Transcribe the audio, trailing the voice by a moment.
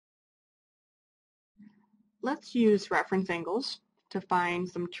let's use reference angles to find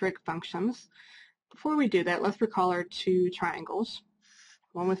some trig functions. Before we do that, let's recall our two triangles,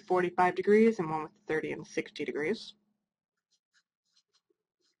 one with 45 degrees and one with 30 and 60 degrees.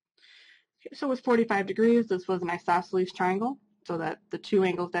 Okay, so with 45 degrees, this was an isosceles triangle, so that the two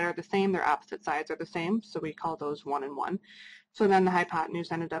angles that are the same, their opposite sides are the same, so we call those 1 and 1. So then the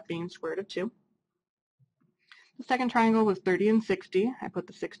hypotenuse ended up being square root of 2. The second triangle was 30 and 60. I put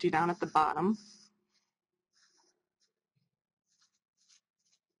the 60 down at the bottom.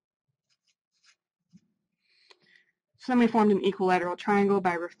 So then we formed an equilateral triangle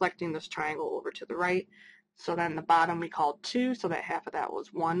by reflecting this triangle over to the right. So then the bottom we called 2, so that half of that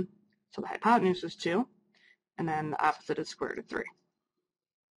was 1. So the hypotenuse is 2, and then the opposite is square root of 3.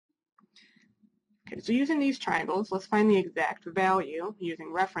 Okay, so using these triangles, let's find the exact value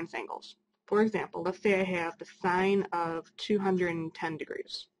using reference angles. For example, let's say I have the sine of 210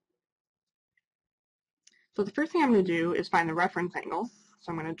 degrees. So the first thing I'm going to do is find the reference angle.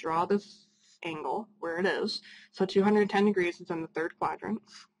 So I'm going to draw this angle where it is. So 210 degrees is in the third quadrant.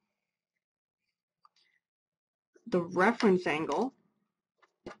 The reference angle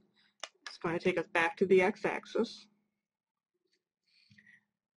is going to take us back to the x-axis.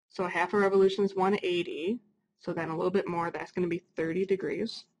 So half a revolution is 180. So then a little bit more, that's going to be 30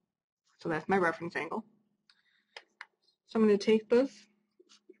 degrees. So that's my reference angle. So I'm going to take this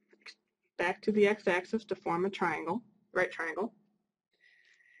back to the x-axis to form a triangle, right triangle,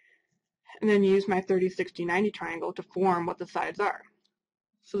 and then use my 30, 60, 90 triangle to form what the sides are.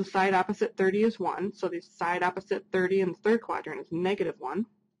 So the side opposite 30 is 1, so the side opposite 30 in the third quadrant is negative 1.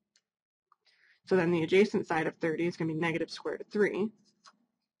 So then the adjacent side of 30 is going to be negative square root of 3,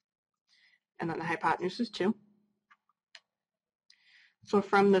 and then the hypotenuse is 2. So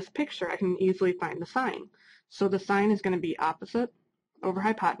from this picture, I can easily find the sine. So the sine is going to be opposite over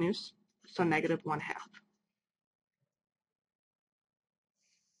hypotenuse, so negative 1/2.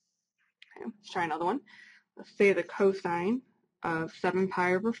 Okay, let's try another one. Let's say the cosine of 7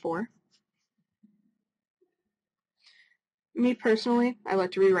 pi over 4. Me personally, I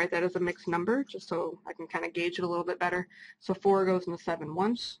like to rewrite that as a mixed number, just so I can kind of gauge it a little bit better. So 4 goes into 7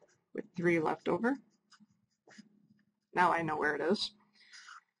 once, with 3 left over. Now I know where it is.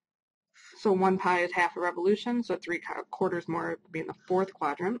 So 1 pi is half a revolution, so 3/4 more would be in the fourth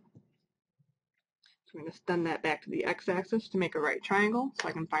quadrant. So I'm going to extend that back to the x-axis to make a right triangle, so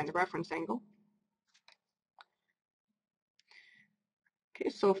I can find the reference angle.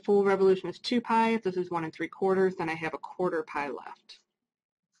 Okay, so full revolution is 2 pi. If this is 1 3/4, then I have a 1/4 pi left.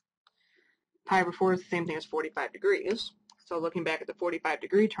 Pi over 4 is the same thing as 45 degrees. So looking back at the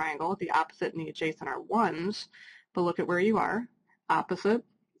 45-degree triangle, the opposite and the adjacent are 1s, but look at where you are. Opposite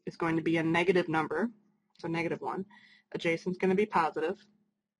is going to be a negative number, so negative 1. Adjacent is going to be positive.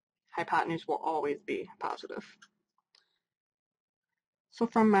 Hypotenuse will always be positive. So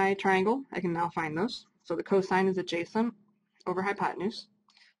from my triangle, I can now find those. So the cosine is adjacent over hypotenuse,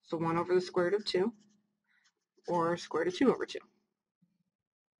 so 1 over the square root of 2, or square root of 2 over 2.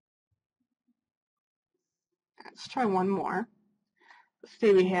 Let's try one more. Let's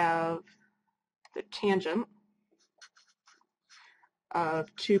say we have the tangent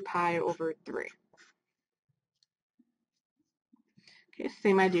of 2 pi over 3. Okay,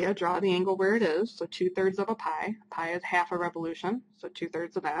 same idea, draw the angle where it is, so 2/3 of a pi. Pi is half a revolution, so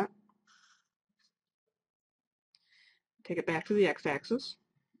 2/3 of that. Take it back to the x-axis.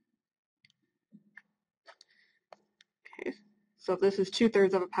 Okay, so if this is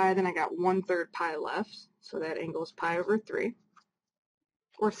 2/3 of a pi, then I got 1/3 pi left, so that angle is pi over 3,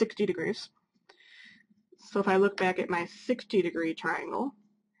 or 60 degrees. So if I look back at my 60-degree triangle,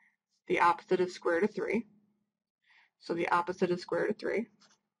 the opposite is square root of 3. So the opposite is square root of 3.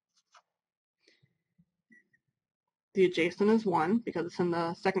 The adjacent is 1, because it's in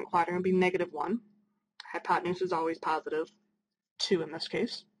the second quadrant, it would be negative 1. Hypotenuse is always positive, 2 in this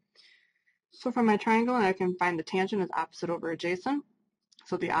case. So from my triangle, I can find the tangent is opposite over adjacent.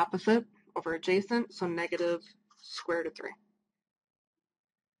 So the opposite over adjacent, so negative square root of 3.